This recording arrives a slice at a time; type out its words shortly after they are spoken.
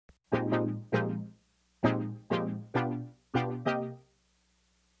Hi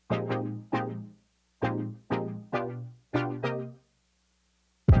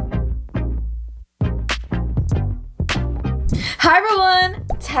everyone,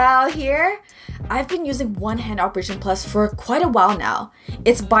 Thao here. I've been using One Hand Operation Plus for quite a while now.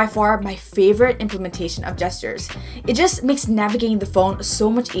 It's by far my favorite implementation of gestures. It just makes navigating the phone so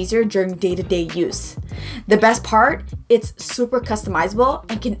much easier during day-to-day use. The best part, it's super customizable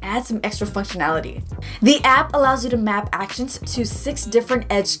and can add some extra functionality. The app allows you to map actions to 6 different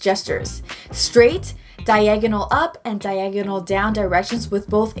edge gestures: straight, diagonal up, and diagonal down directions with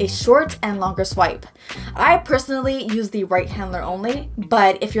both a short and longer swipe. I personally use the right handler only,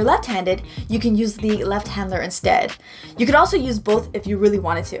 but if you're left-handed, you can use the left handler instead. You could also use both if you really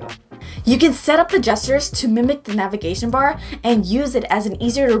wanted to. You can set up the gestures to mimic the navigation bar and use it as an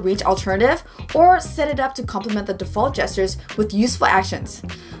easier to reach alternative, or set it up to complement the default gestures with useful actions.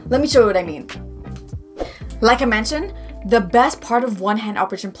 Let me show you what I mean. Like I mentioned, the best part of One Hand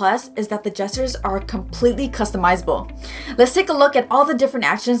Operation Plus is that the gestures are completely customizable. Let's take a look at all the different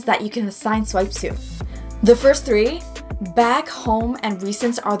actions that you can assign swipes to. The first 3, back, home, and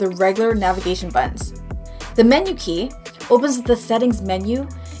recents, are the regular navigation buttons. The menu key opens the settings menu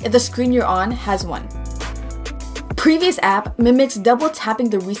if the screen you're on has one. Previous app mimics double tapping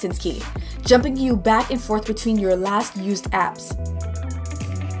the recents key, jumping you back and forth between your last used apps.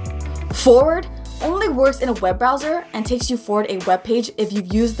 Forward only works in a web browser and takes you forward a web page if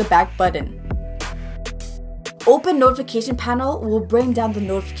you've used the back button. Open notification panel will bring down the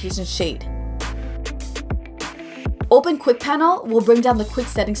notification shade. Open quick panel will bring down the quick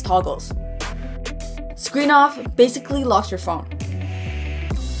settings toggles. Screen off basically locks your phone.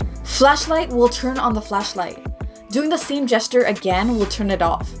 Flashlight will turn on the flashlight. Doing the same gesture again will turn it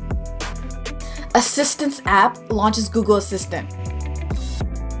off. Assistance app launches Google Assistant.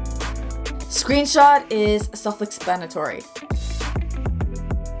 Screenshot is self-explanatory.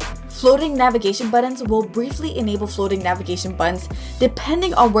 Floating navigation buttons will briefly enable floating navigation buttons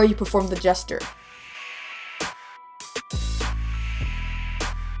depending on where you perform the gesture.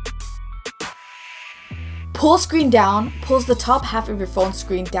 Pull screen down pulls the top half of your phone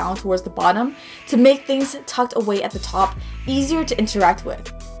screen down towards the bottom to make things tucked away at the top easier to interact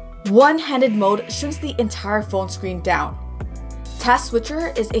with. One-handed mode shrinks the entire phone screen down. Task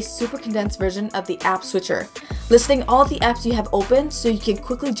Switcher is a super condensed version of the App Switcher, listing all the apps you have open so you can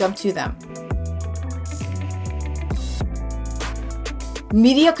quickly jump to them.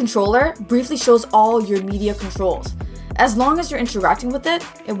 Media Controller briefly shows all your media controls. As long as you're interacting with it,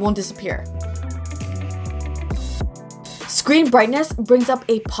 it won't disappear. Screen Brightness brings up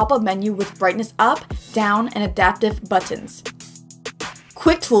a pop-up menu with brightness up, down, and adaptive buttons.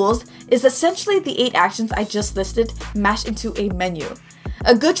 Quick Tools is essentially the 8 actions I just listed mashed into a menu.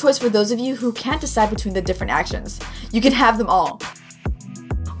 A good choice for those of you who can't decide between the different actions. You can have them all.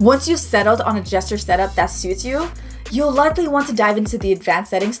 Once you've settled on a gesture setup that suits you, you'll likely want to dive into the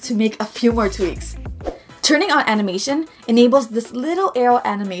advanced settings to make a few more tweaks. Turning on animation enables this little arrow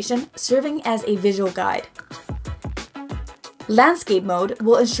animation serving as a visual guide. Landscape mode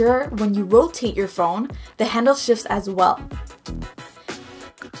will ensure when you rotate your phone, the handle shifts as well.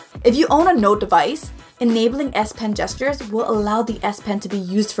 If you own a Note device, enabling S Pen gestures will allow the S Pen to be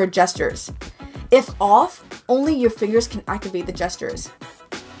used for gestures. If off, only your fingers can activate the gestures.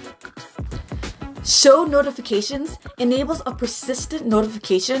 Show Notifications enables a persistent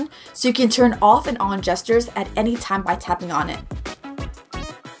notification so you can turn off and on gestures at any time by tapping on it.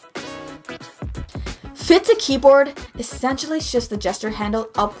 Fit to Keyboard essentially shifts the gesture handle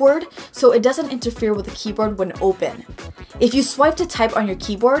upward so it doesn't interfere with the keyboard when open. If you swipe to type on your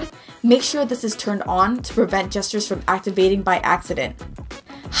keyboard, make sure this is turned on to prevent gestures from activating by accident.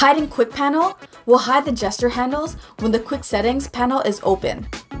 Hiding Quick Panel will hide the gesture handles when the Quick Settings panel is open.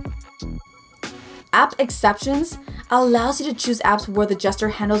 App Exceptions allows you to choose apps where the gesture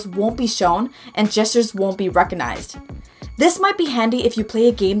handles won't be shown and gestures won't be recognized. This might be handy if you play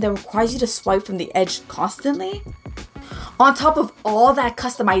a game that requires you to swipe from the edge constantly. On top of all that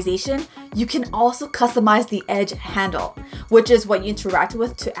customization, you can also customize the edge handle, which is what you interact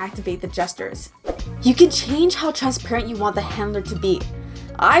with to activate the gestures. You can change how transparent you want the handler to be.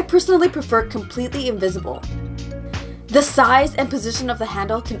 I personally prefer completely invisible. The size and position of the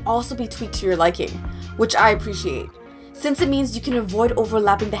handle can also be tweaked to your liking, which I appreciate, since it means you can avoid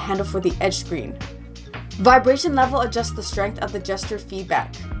overlapping the handle for the edge screen. Vibration level adjusts the strength of the gesture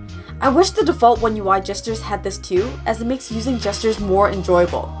feedback. I wish the default One UI gestures had this too, as it makes using gestures more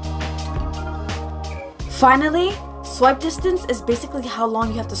enjoyable. Finally, swipe distance is basically how long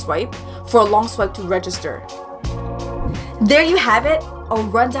you have to swipe for a long swipe to register. There you have it, a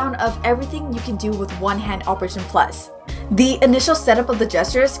rundown of everything you can do with One Hand Operation Plus. The initial setup of the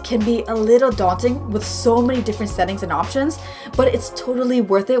gestures can be a little daunting with so many different settings and options, but it's totally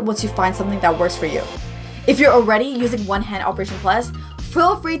worth it once you find something that works for you. If you're already using One Hand Operation Plus,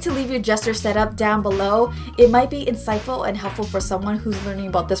 feel free to leave your gesture setup down below. It might be insightful and helpful for someone who's learning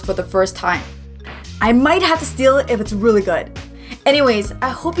about this for the first time. I might have to steal it if it's really good. Anyways, I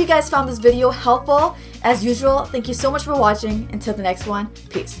hope you guys found this video helpful. As usual, thank you so much for watching. Until the next one,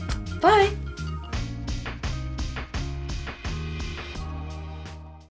 peace. Bye!